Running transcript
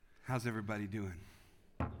How's everybody doing?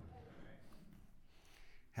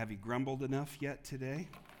 Have you grumbled enough yet today?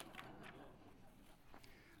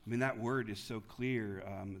 I mean, that word is so clear.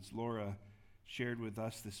 As Laura shared with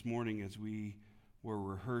us this morning as we were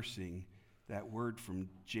rehearsing, that word from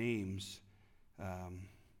James,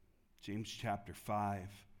 James chapter 5.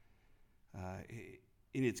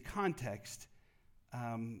 In its context,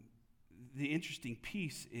 the interesting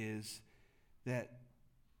piece is that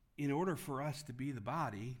in order for us to be the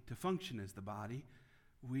body, to function as the body,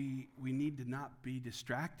 we need to not be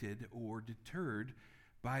distracted or deterred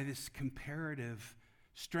by this comparative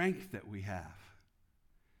strength that we have.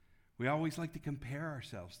 We always like to compare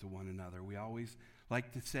ourselves to one another. We always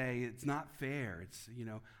like to say it's not fair. It's,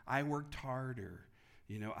 I worked harder.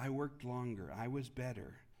 I worked longer. I was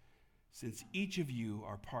better. Since each of you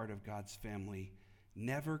are part of God's family,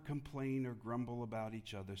 never complain or grumble about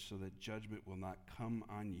each other so that judgment will not come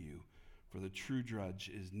on you. For the true judge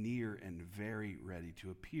is near and very ready to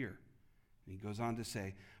appear. And he goes on to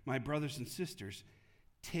say, my brothers and sisters,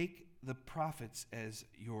 take the prophets as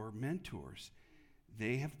your mentors.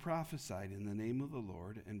 They have prophesied in the name of the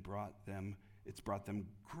Lord and it's brought them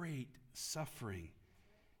great suffering.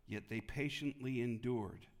 Yet they patiently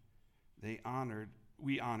endured. We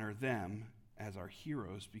honor them as our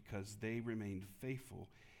heroes because they remained faithful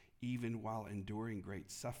even while enduring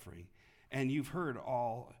great suffering. And you've heard of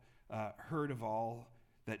all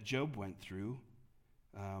that Job went through,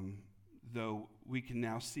 though we can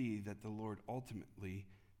now see that the Lord ultimately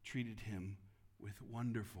treated him with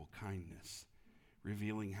wonderful kindness,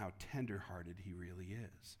 revealing how tender-hearted he really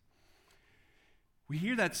is. We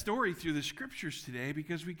hear that story through the scriptures today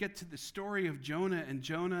because we get to the story of Jonah, and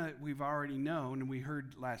Jonah we've already known, and we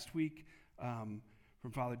heard last week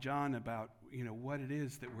from Father John about what it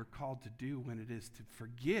is that we're called to do when it is to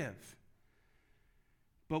forgive.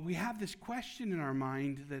 But we have this question in our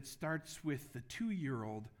mind that starts with the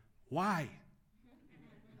 2-year-old, why?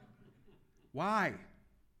 Why?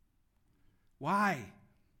 Why?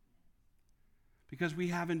 Because we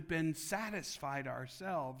haven't been satisfied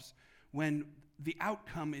ourselves when the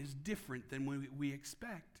outcome is different than we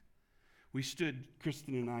expect.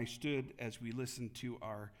 Kristen and I stood as we listened to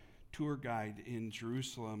our tour guide in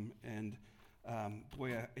Jerusalem, and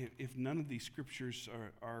if none of these scriptures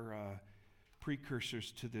are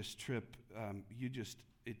precursors to this trip,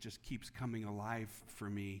 it just keeps coming alive for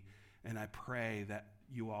me, and I pray that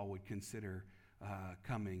you all would consider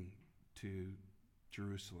coming to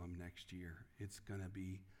Jerusalem next year. It's going to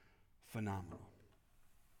be phenomenal.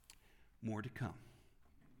 More to come.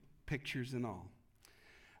 Pictures and all.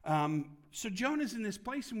 So Jonah's in this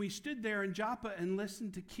place, and we stood there in Joppa and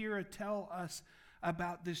listened to Kira tell us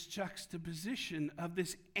about this juxtaposition of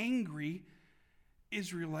this angry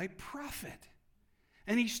Israelite prophet.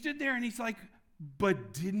 And he stood there and he's like,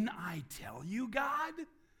 but didn't I tell you, God?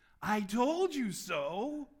 I told you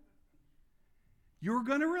so. You're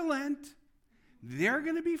going to relent. They're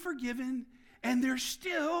going to be forgiven. And there's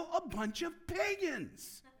still a bunch of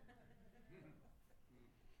pagans.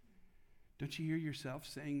 Don't you hear yourself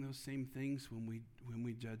saying those same things when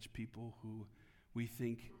we judge people who we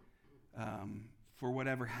think for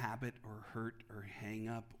whatever habit or hurt or hang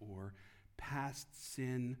up or past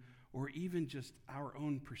sin or even just our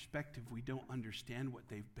own perspective, we don't understand what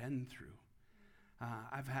they've been through.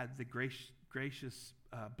 I've had the gracious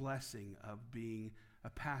blessing of being a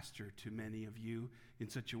pastor to many of you in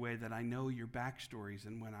such a way that I know your backstories,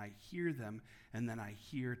 and when I hear them and then I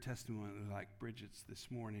hear testimony like Bridget's this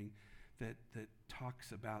morning, that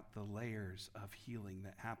talks about the layers of healing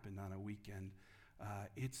that happened on a weekend.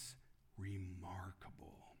 It's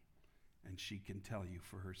remarkable. And she can tell you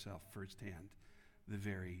for herself firsthand the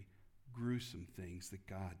very gruesome things that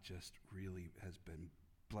God just really has been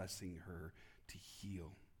blessing her to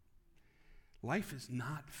heal. Life is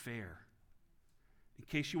not fair. In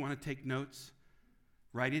case you want to take notes,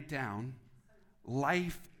 write it down.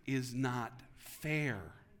 Life is not fair.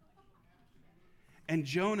 And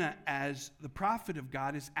Jonah, as the prophet of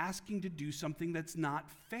God, is asking to do something that's not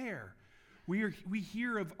fair. We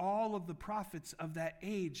hear of all of the prophets of that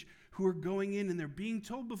age who are going in and they're being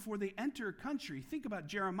told before they enter a country. Think about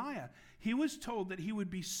Jeremiah. He was told that he would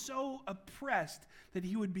be so oppressed that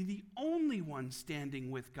he would be the only one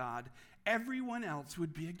standing with God. Everyone else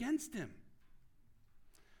would be against him.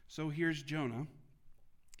 So here's Jonah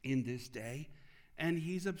in this day, and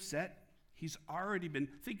he's upset. He's already been,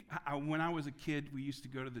 when I was a kid, we used to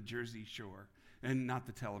go to the Jersey Shore, and not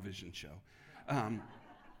the television show.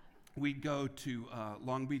 We'd go to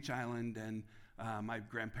Long Beach Island, and my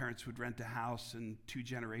grandparents would rent a house, and 2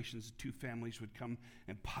 families would come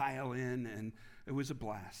and pile in, and it was a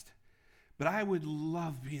blast. But I would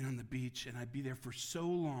love being on the beach, and I'd be there for so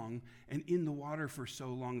long and in the water for so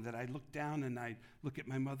long that I'd look down and I'd look at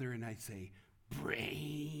my mother and I'd say,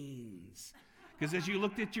 brains. Because as you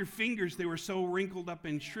looked at your fingers, they were so wrinkled up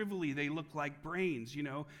and shrivelly, they looked like brains,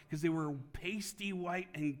 because they were pasty white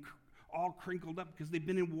and all crinkled up because they've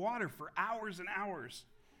been in water for hours and hours.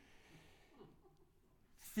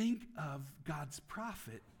 Think of God's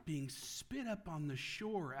prophet being spit up on the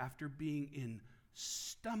shore after being in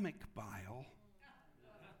stomach bile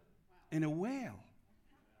in a whale.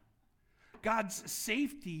 God's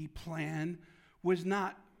safety plan was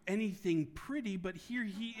not anything pretty, but here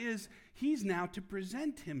he is. He's now to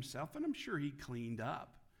present himself, and I'm sure he cleaned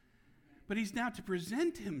up, but he's now to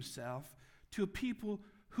present himself to a people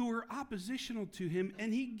who are oppositional to him,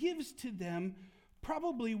 and he gives to them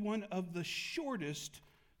probably one of the shortest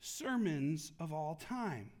sermons of all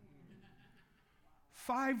time.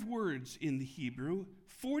 5 words in the Hebrew,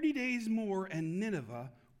 40 days more and Nineveh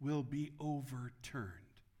will be overturned.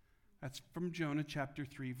 That's from Jonah chapter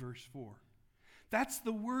 3, verse 4. That's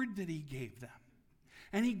the word that he gave them.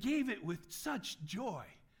 And he gave it with such joy.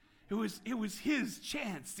 It was his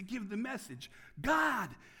chance to give the message. God,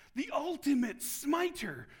 the ultimate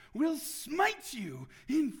smiter, will smite you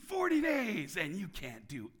in 40 days, and you can't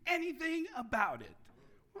do anything about it.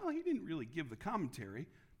 Well, he didn't really give the commentary,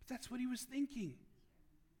 but that's what he was thinking.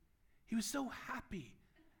 He was so happy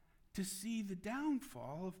to see the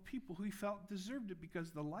downfall of people who he felt deserved it,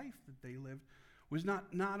 because the life that they lived was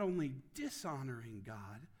not only dishonoring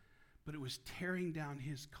God, but it was tearing down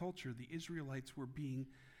his culture. The Israelites were being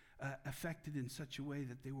affected in such a way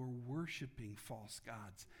that they were worshiping false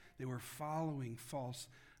gods. They were following false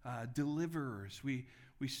deliverers. We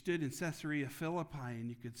stood in Caesarea Philippi, and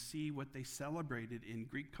you could see what they celebrated in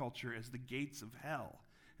Greek culture as the gates of hell.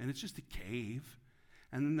 And it's just a cave.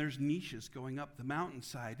 And then there's niches going up the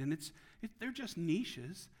mountainside, and they're just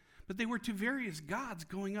niches. But they were to various gods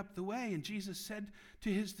going up the way, and Jesus said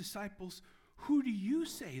to his disciples, "Who do you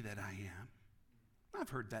say that I am?" I've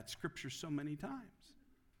heard that scripture so many times.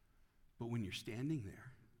 But when you're standing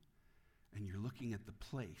there and you're looking at the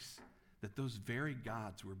place that those very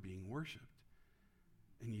gods were being worshipped,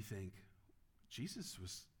 and you think, Jesus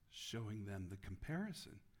was showing them the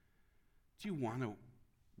comparison. Do you want to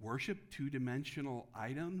worship two-dimensional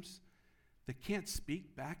items that can't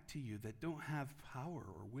speak back to you, that don't have power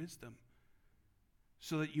or wisdom,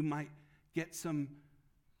 so that you might get some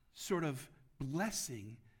sort of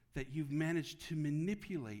blessing that you've managed to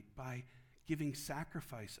manipulate by giving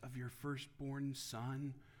sacrifice of your firstborn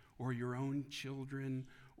son or your own children,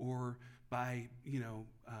 or by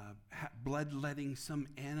bloodletting some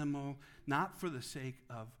animal, not for the sake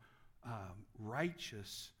of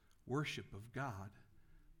righteous worship of God,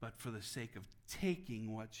 but for the sake of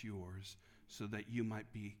taking what's yours so that you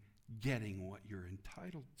might be getting what you're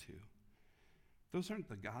entitled to. Those aren't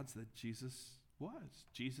the gods that Jesus was.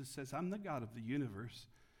 Jesus says, I'm the God of the universe.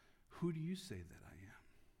 Who do you say that I am?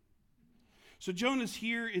 So Jonah's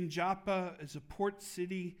here in Joppa as a port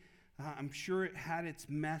city. I'm sure it had its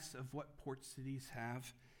mess of what port cities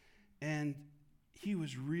have. And he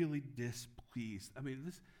was really displeased. I mean,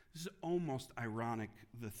 this is almost ironic,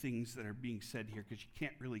 the things that are being said here, because you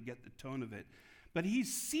can't really get the tone of it. But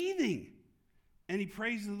he's seething, and he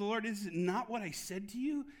prays to the Lord. Is it not what I said to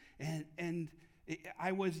you? And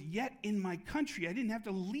I was yet in my country. I didn't have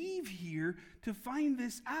to leave here to find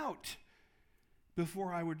this out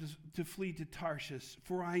before I were to flee to Tarshish.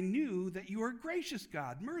 For I knew that you are a gracious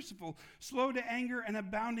God, merciful, slow to anger, and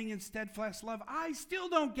abounding in steadfast love. I still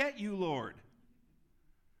don't get you, Lord.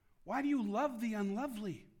 Why do you love the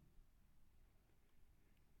unlovely?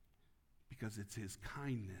 Because it's his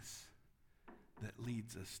kindness that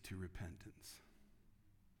leads us to repentance.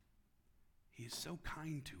 He is so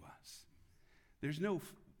kind to us. There's no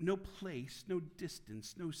place, no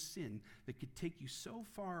distance, no sin that could take you so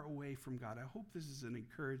far away from God. I hope this is an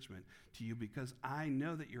encouragement to you, because I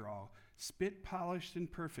know that you're all spit polished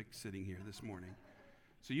and perfect sitting here this morning.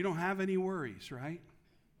 So you don't have any worries, right?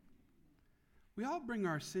 We all bring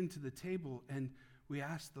our sin to the table, and we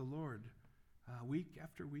ask the Lord week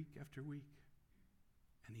after week after week.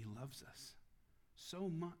 And he loves us so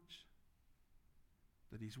much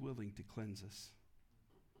that he's willing to cleanse us.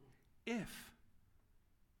 If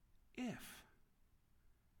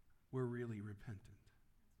we're really repentant.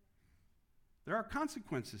 There are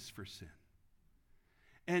consequences for sin.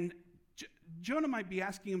 And Jonah might be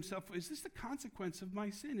asking himself, is this the consequence of my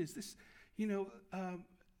sin? Is this,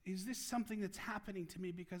 is this something that's happening to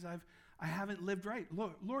me because I haven't lived right?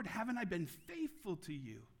 Lord, haven't I been faithful to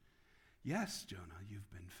you? Yes, Jonah, you've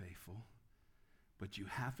been faithful, but you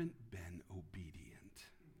haven't been obedient.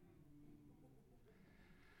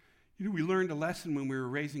 We learned a lesson when we were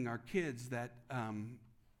raising our kids that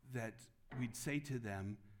we'd say to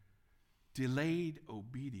them, delayed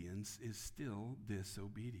obedience is still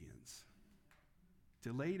disobedience.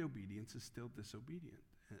 Delayed obedience is still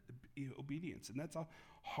obedience, and that's a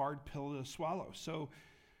hard pill to swallow. So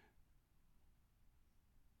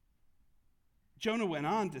Jonah went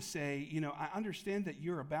on to say, I understand that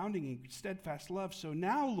you're abounding in steadfast love, so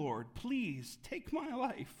now, Lord, please take my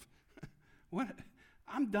life. What?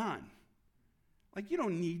 I'm done. You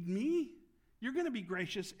don't need me. You're going to be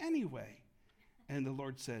gracious anyway. And the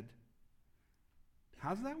Lord said,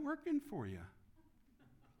 how's that working for you?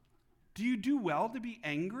 Do you do well to be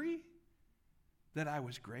angry that I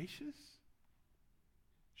was gracious?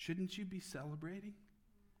 Shouldn't you be celebrating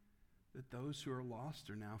that those who are lost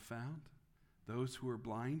are now found? Those who are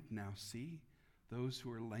blind now see. Those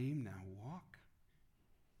who are lame now walk.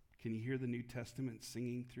 Can you hear the New Testament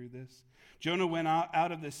singing through this? Jonah went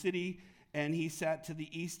out of the city, and he sat to the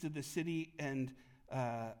east of the city and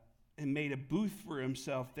made a booth for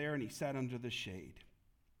himself there, and he sat under the shade.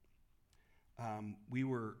 We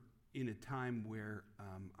were in a time where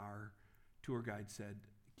our tour guide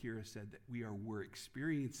Kira said that we're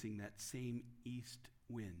experiencing that same east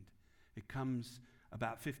wind. It comes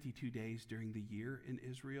about 52 days during the year in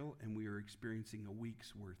Israel, and we were experiencing a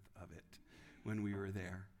week's worth of it when we were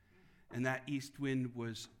there. And that east wind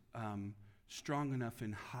was strong enough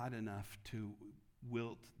and hot enough to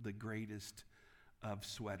wilt the greatest of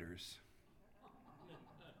sweaters.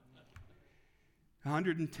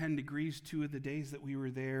 110 degrees 2 of the days that we were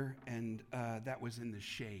there, and that was in the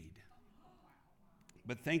shade.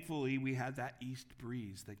 But thankfully, we had that east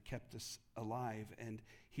breeze that kept us alive. And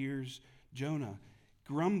here's Jonah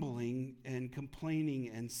grumbling and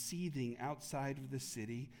complaining and seething outside of the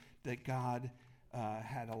city that God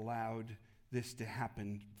had allowed this to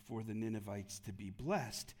happen for the Ninevites to be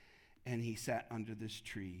blessed. And he sat under this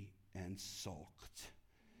tree and sulked.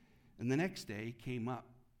 And the next day came up.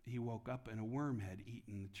 He woke up and a worm had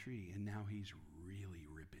eaten the tree, and now he's really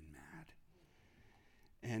ripping mad.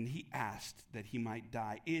 And he asked that he might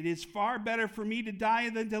die. It is far better for me to die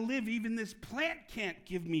than to live. Even this plant can't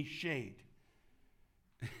give me shade.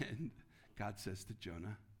 And God says to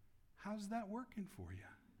Jonah, how's that working for you?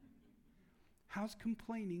 How's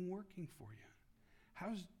complaining working for you?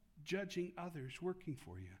 How's judging others working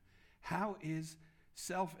for you? How is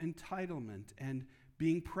self-entitlement and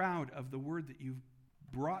being proud of the word that you've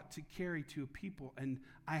brought to carry to a people, and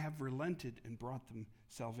I have relented and brought them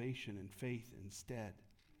salvation and faith instead?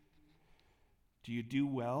 Do you do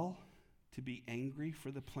well to be angry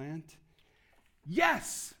for the plant?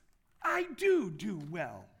 Yes, I do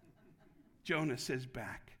well, Jonah says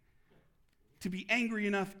back. To be angry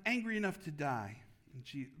enough to die.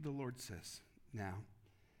 And the Lord says, now,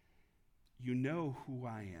 you know who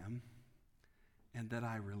I am and that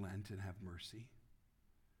I relent and have mercy.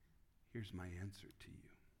 Here's my answer to you.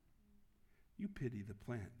 You pity the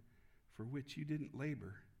plant for which you didn't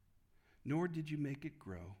labor, nor did you make it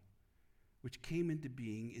grow, which came into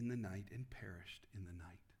being in the night and perished in the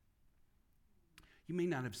night. You may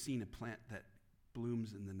not have seen a plant that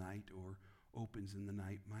blooms in the night or opens in the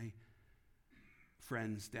night. My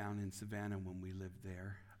friends down in Savannah, when we lived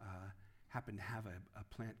there, happened to have a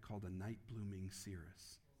plant called a night-blooming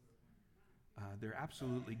cereus. They're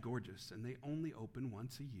absolutely gorgeous, and they only open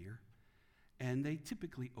once a year. And they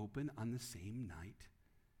typically open on the same night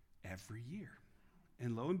every year.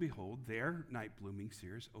 And lo and behold, their night-blooming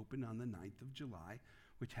cereus opened on the 9th of July,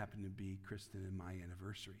 which happened to be Kristen and my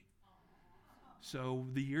anniversary. So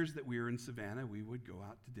the years that we were in Savannah, we would go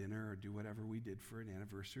out to dinner or do whatever we did for an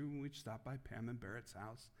anniversary, and we'd stop by Pam and Barrett's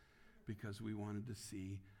house because we wanted to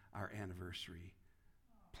see our anniversary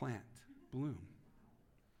plant bloom.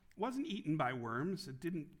 It wasn't eaten by worms. It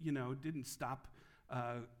didn't stop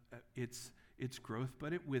its growth,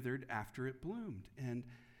 but it withered after it bloomed. And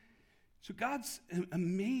so God's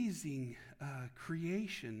amazing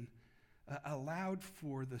creation allowed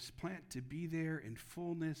for this plant to be there in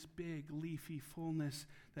fullness, big leafy fullness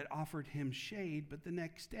that offered him shade. But the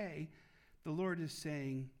next day, the Lord is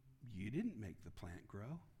saying, you didn't make the plant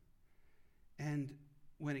grow. And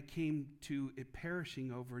when it came to it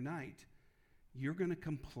perishing overnight, you're going to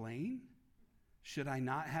complain? Should I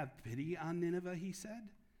not have pity on Nineveh, he said?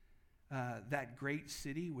 That great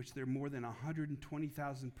city, which there are more than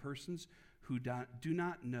 120,000 persons who do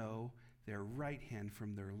not know their right hand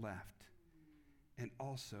from their left, and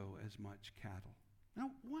also as much cattle.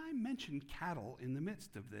 Now, why mention cattle in the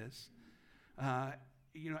midst of this?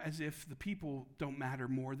 As if the people don't matter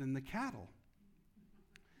more than the cattle.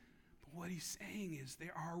 But what he's saying is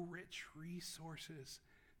there are rich resources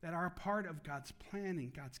that are a part of God's plan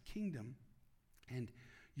and God's kingdom. And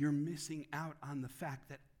you're missing out on the fact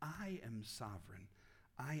that I am sovereign.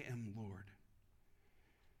 I am Lord.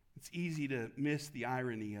 It's easy to miss the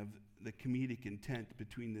irony of the comedic intent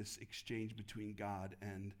between this exchange between God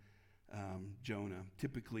and Jonah.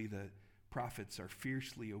 Typically, the prophets are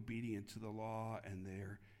fiercely obedient to the law, and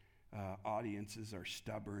their audiences are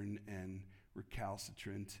stubborn and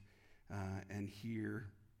recalcitrant. And here,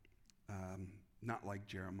 not like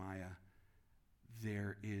Jeremiah,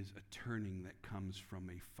 there is a turning that comes from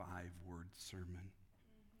a 5-word sermon.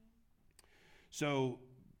 Mm-hmm. So,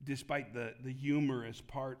 despite the humorous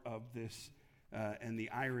part of this and the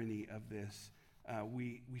irony of this,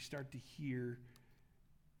 we start to hear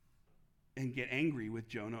and get angry with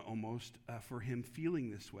Jonah almost for him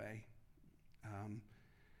feeling this way.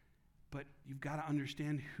 But you've got to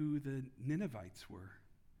understand who the Ninevites were.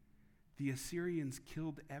 The Assyrians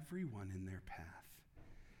killed everyone in their path.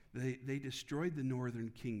 They destroyed the northern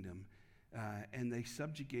kingdom, and they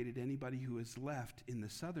subjugated anybody who was left in the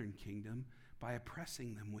southern kingdom by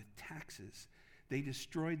oppressing them with taxes. They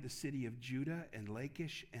destroyed the city of Judah and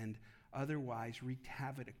Lachish and otherwise wreaked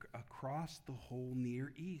havoc across the whole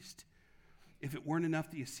Near East. If it weren't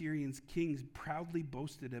enough, the Assyrian kings proudly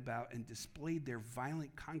boasted about and displayed their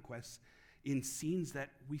violent conquests in scenes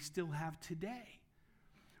that we still have today,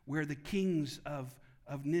 where the kings of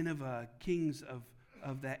Nineveh, kings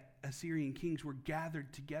of that Assyrian kings were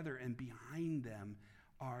gathered together, and behind them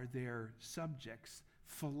are their subjects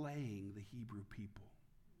filleting the Hebrew people,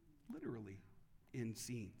 literally in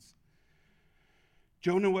scenes.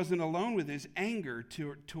 Jonah wasn't alone with his anger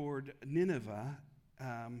toward Nineveh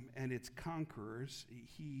and its conquerors.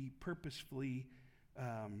 He purposefully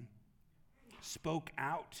spoke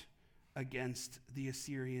out against the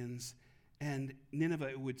Assyrians, and Nineveh,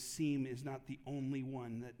 it would seem, is not the only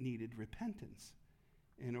one that needed repentance.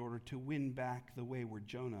 In order to win back the wayward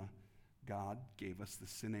Jonah, God gave us the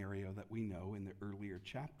scenario that we know in the earlier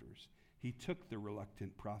chapters. He took the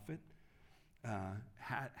reluctant prophet,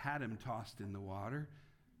 had him tossed in the water,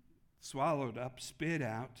 swallowed up, spit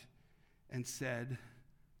out, and said,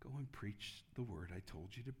 "Go and preach the word I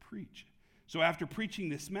told you to preach." So after preaching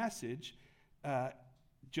this message,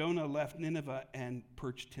 Jonah left Nineveh and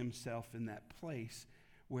perched himself in that place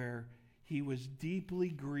where he was deeply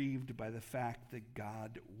grieved by the fact that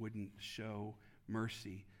God wouldn't show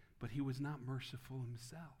mercy, but he was not merciful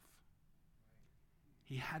himself.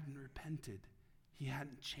 He hadn't repented. He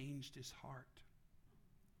hadn't changed his heart.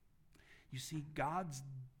 You see, God's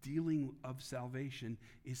dealing of salvation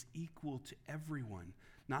is equal to everyone,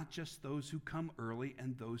 not just those who come early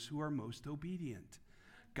and those who are most obedient.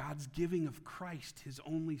 God's giving of Christ, his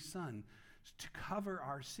only Son, to cover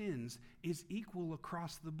our sins is equal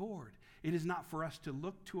across the board. It is not for us to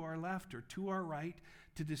look to our left or to our right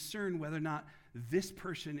to discern whether or not this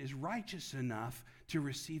person is righteous enough to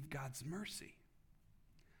receive God's mercy.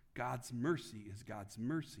 God's mercy is God's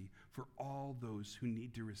mercy for all those who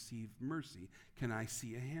need to receive mercy. Can I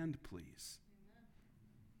see a hand, please?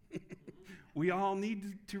 We all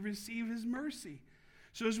need to receive his mercy.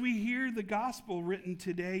 So as we hear the gospel written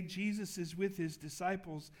today, Jesus is with his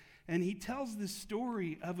disciples, and he tells this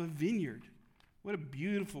story of a vineyard. What a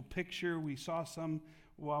beautiful picture. We saw some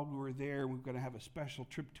while we were there. We're going to have a special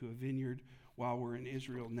trip to a vineyard while we're in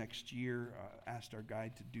Israel next year. Asked our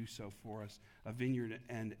guide to do so for us. A vineyard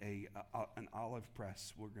and an olive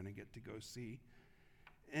press we're going to get to go see.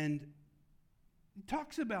 And it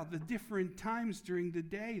talks about the different times during the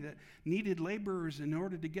day that needed laborers in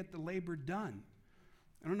order to get the labor done.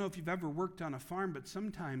 I don't know if you've ever worked on a farm, but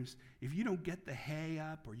sometimes if you don't get the hay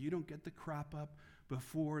up or you don't get the crop up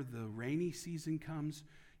before the rainy season comes,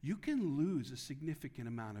 you can lose a significant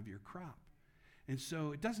amount of your crop. And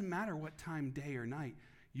so it doesn't matter what time, day or night,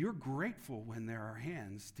 you're grateful when there are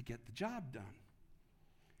hands to get the job done.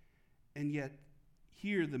 And yet,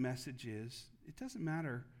 here the message is, it doesn't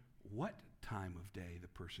matter what time of day the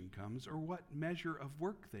person comes or what measure of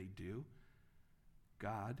work they do.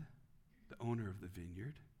 God, the owner of the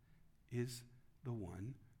vineyard, is the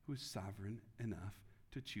one who is sovereign enough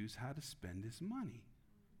to choose how to spend his money.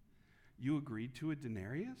 You agreed to a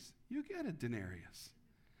denarius, you get a denarius.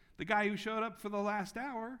 The guy who showed up for the last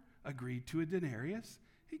hour agreed to a denarius,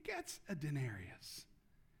 he gets a denarius.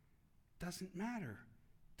 Doesn't matter.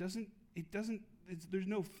 There's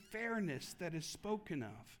no fairness that is spoken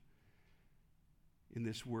of. In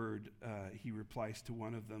this word, he replies to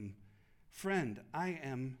one of them, "Friend, I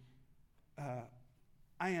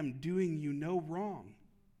am doing you no wrong.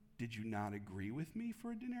 Did you not agree with me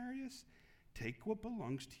for a denarius? Take what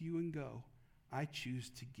belongs to you and go. I choose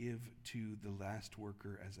to give to the last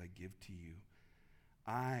worker as I give to you.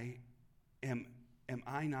 am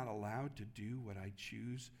I not allowed to do what I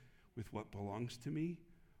choose with what belongs to me,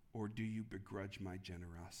 or do you begrudge my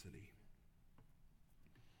generosity?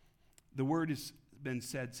 The word has been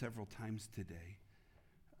said several times today,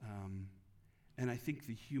 and I think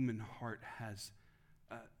the human heart has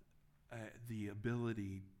the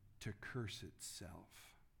ability to curse itself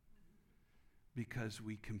because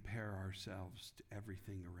we compare ourselves to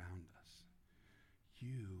everything around us.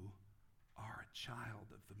 You are a child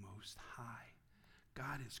of the Most High.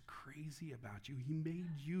 God is crazy about you. He made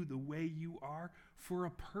you the way you are for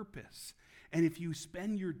a purpose. And if you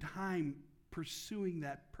spend your time pursuing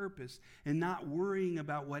that purpose and not worrying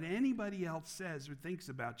about what anybody else says or thinks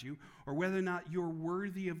about you, or whether or not you're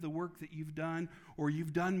worthy of the work that you've done, or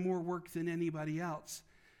you've done more work than anybody else,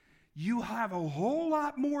 you have a whole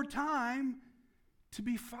lot more time to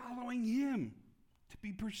be following Him, to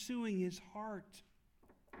be pursuing His heart.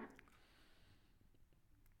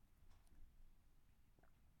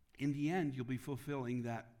 In the end, you'll be fulfilling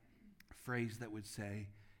that phrase that would say,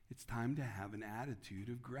 it's time to have an attitude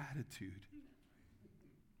of gratitude.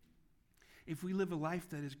 If we live a life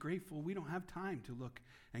that is grateful, we don't have time to look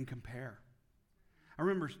and compare. I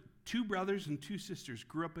remember 2 brothers and 2 sisters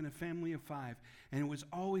grew up in a family of 5, and it was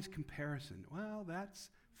always comparison. Well, that's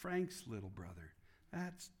Frank's little brother.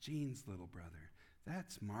 That's Jean's little brother.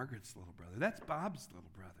 That's Margaret's little brother. That's Bob's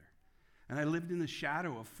little brother. And I lived in the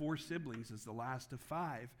shadow of 4 siblings as the last of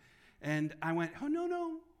 5. And I went, oh,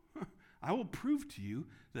 no. I will prove to you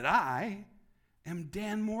that I am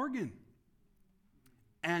Dan Morgan.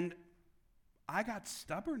 And I got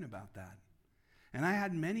stubborn about that. And I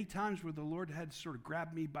had many times where the Lord had sort of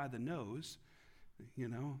grabbed me by the nose. You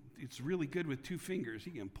know, it's really good with 2 fingers.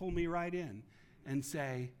 He can pull me right in and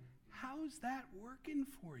say, how's that working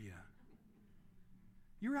for you?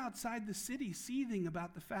 You're outside the city seething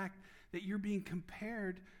about the fact that you're being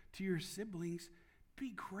compared to your siblings.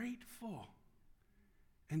 Be grateful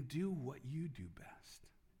and do what you do best.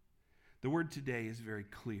 The word today is very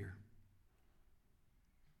clear.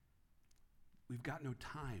 We've got no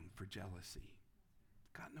time for jealousy.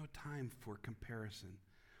 We've got no time for comparison.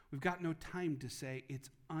 We've got no time to say it's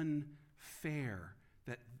unfair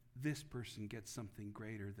that this person gets something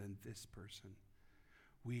greater than this person.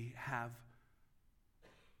 We have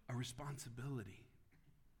a responsibility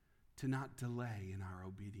to not delay in our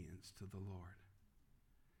obedience to the Lord.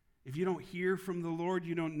 If you don't hear from the Lord,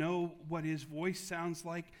 you don't know what His voice sounds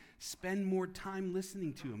like, spend more time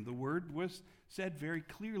listening to Him. The word was said very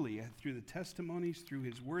clearly through the testimonies, through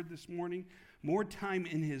His word this morning. More time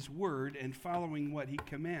in His word and following what He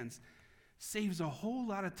commands saves a whole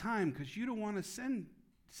lot of time, because you don't want to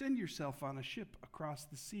send yourself on a ship across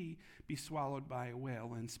the sea, be swallowed by a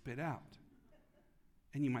whale, and spit out.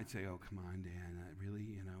 And you might say, oh, come on, Dan,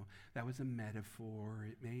 really, that was a metaphor.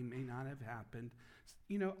 It may not have happened.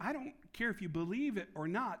 I don't care if you believe it or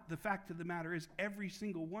not. The fact of the matter is every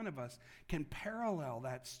single one of us can parallel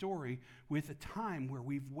that story with a time where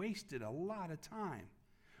we've wasted a lot of time.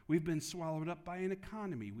 We've been swallowed up by an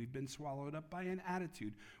economy. We've been swallowed up by an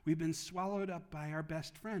attitude. We've been swallowed up by our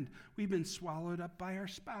best friend. We've been swallowed up by our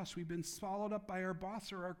spouse. We've been swallowed up by our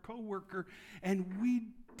boss or our coworker, and we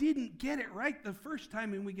didn't get it right the first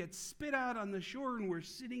time, and we get spit out on the shore, and we're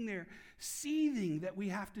sitting there seething that we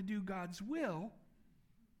have to do God's will,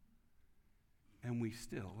 and we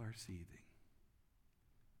still are seething.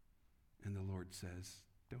 And the Lord says,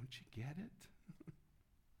 don't you get it?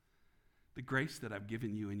 The grace that I've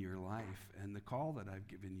given you in your life and the call that I've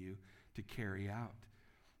given you to carry out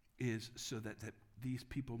is so that these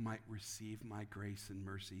people might receive my grace and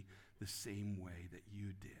mercy the same way that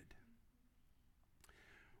you did.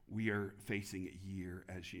 We are facing a year,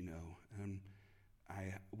 as you know, and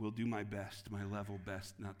I will do my best, my level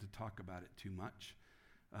best, not to talk about it too much,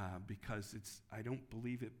 because I don't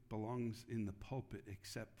believe it belongs in the pulpit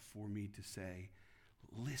except for me to say,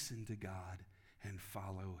 listen to God and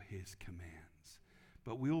follow His commands.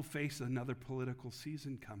 But we'll face another political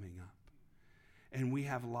season coming up. And we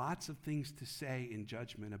have lots of things to say in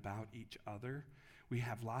judgment about each other. We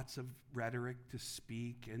have lots of rhetoric to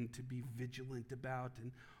speak and to be vigilant about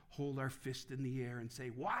and hold our fist in the air and say,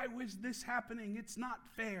 why was this happening? It's not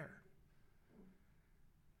fair.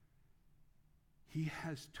 He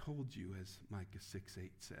has told you, as Micah 6:8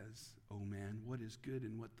 says, O man, what is good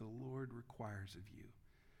and what the Lord requires of you.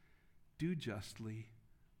 Do justly,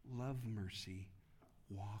 love mercy,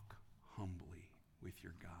 walk humbly with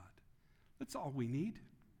your God. That's all we need.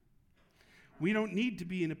 We don't need to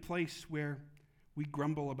be in a place where we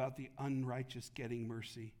grumble about the unrighteous getting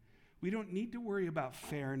mercy. We don't need to worry about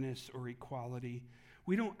fairness or equality.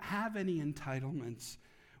 We don't have any entitlements.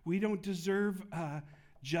 We don't deserve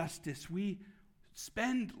justice. We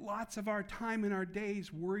spend lots of our time in our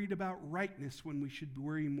days worried about rightness when we should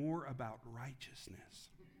worry more about righteousness.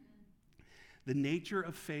 The nature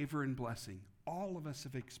of favor and blessing, all of us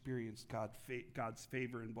have experienced God's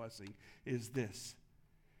favor and blessing, is this.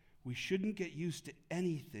 We shouldn't get used to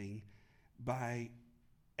anything by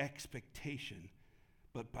expectation,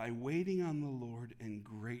 but by waiting on the Lord and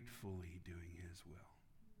gratefully doing His will.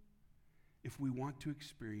 If we want to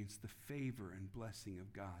experience the favor and blessing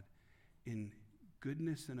of God in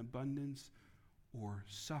goodness and abundance or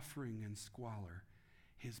suffering and squalor,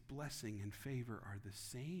 His blessing and favor are the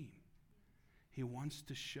same. He wants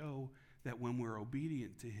to show that when we're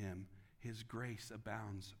obedient to Him, His grace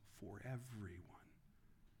abounds for everyone.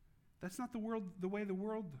 That's not the way the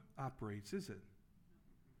world operates, is it?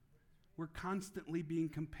 We're constantly being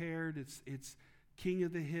compared. It's king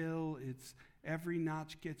of the hill. It's every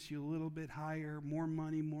notch gets you a little bit higher, more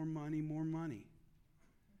money, more money, more money.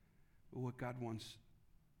 But what God wants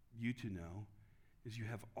you to know is you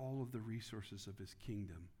have all of the resources of His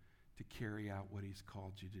kingdom to carry out what He's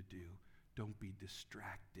called you to do. Don't be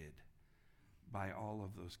distracted by all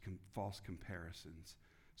of those false comparisons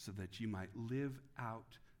so that you might live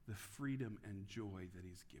out the freedom and joy that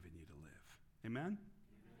He's given you to live. Amen? Amen.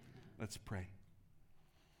 Let's pray.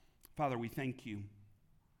 Father, we thank you.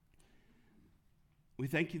 We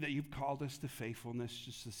thank you that you've called us to faithfulness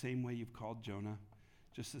just the same way you've called Jonah,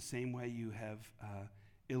 just the same way you have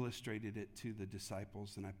illustrated it to the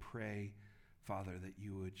disciples. And I pray, Father, that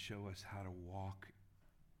you would show us how to walk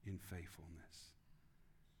in faithfulness,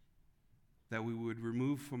 that we would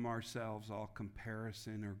remove from ourselves all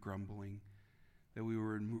comparison or grumbling, that we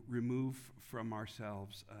would remove from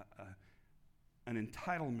ourselves an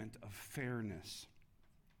entitlement of fairness,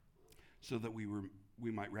 so that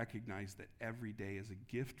we might recognize that every day is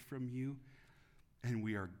a gift from you, and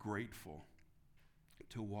we are grateful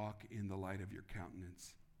to walk in the light of your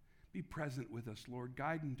countenance. Be present with us, Lord.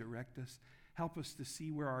 Guide and direct us. Help us to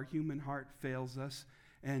see where our human heart fails us,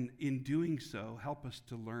 and in doing so, help us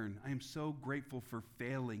to learn. I am so grateful for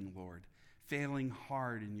failing, Lord, failing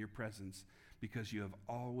hard in your presence, because you have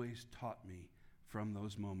always taught me from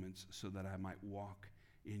those moments so that I might walk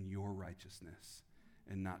in your righteousness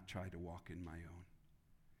and not try to walk in my own.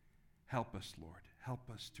 Help us, Lord. Help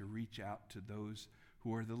us to reach out to those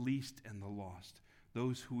who are the least and the lost,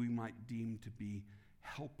 those who we might deem to be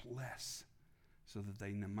helpless, so that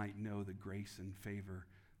they might know the grace and favor,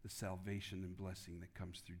 the salvation and blessing that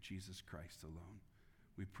comes through Jesus Christ alone.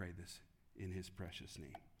 We pray this in His precious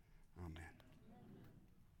name. Amen.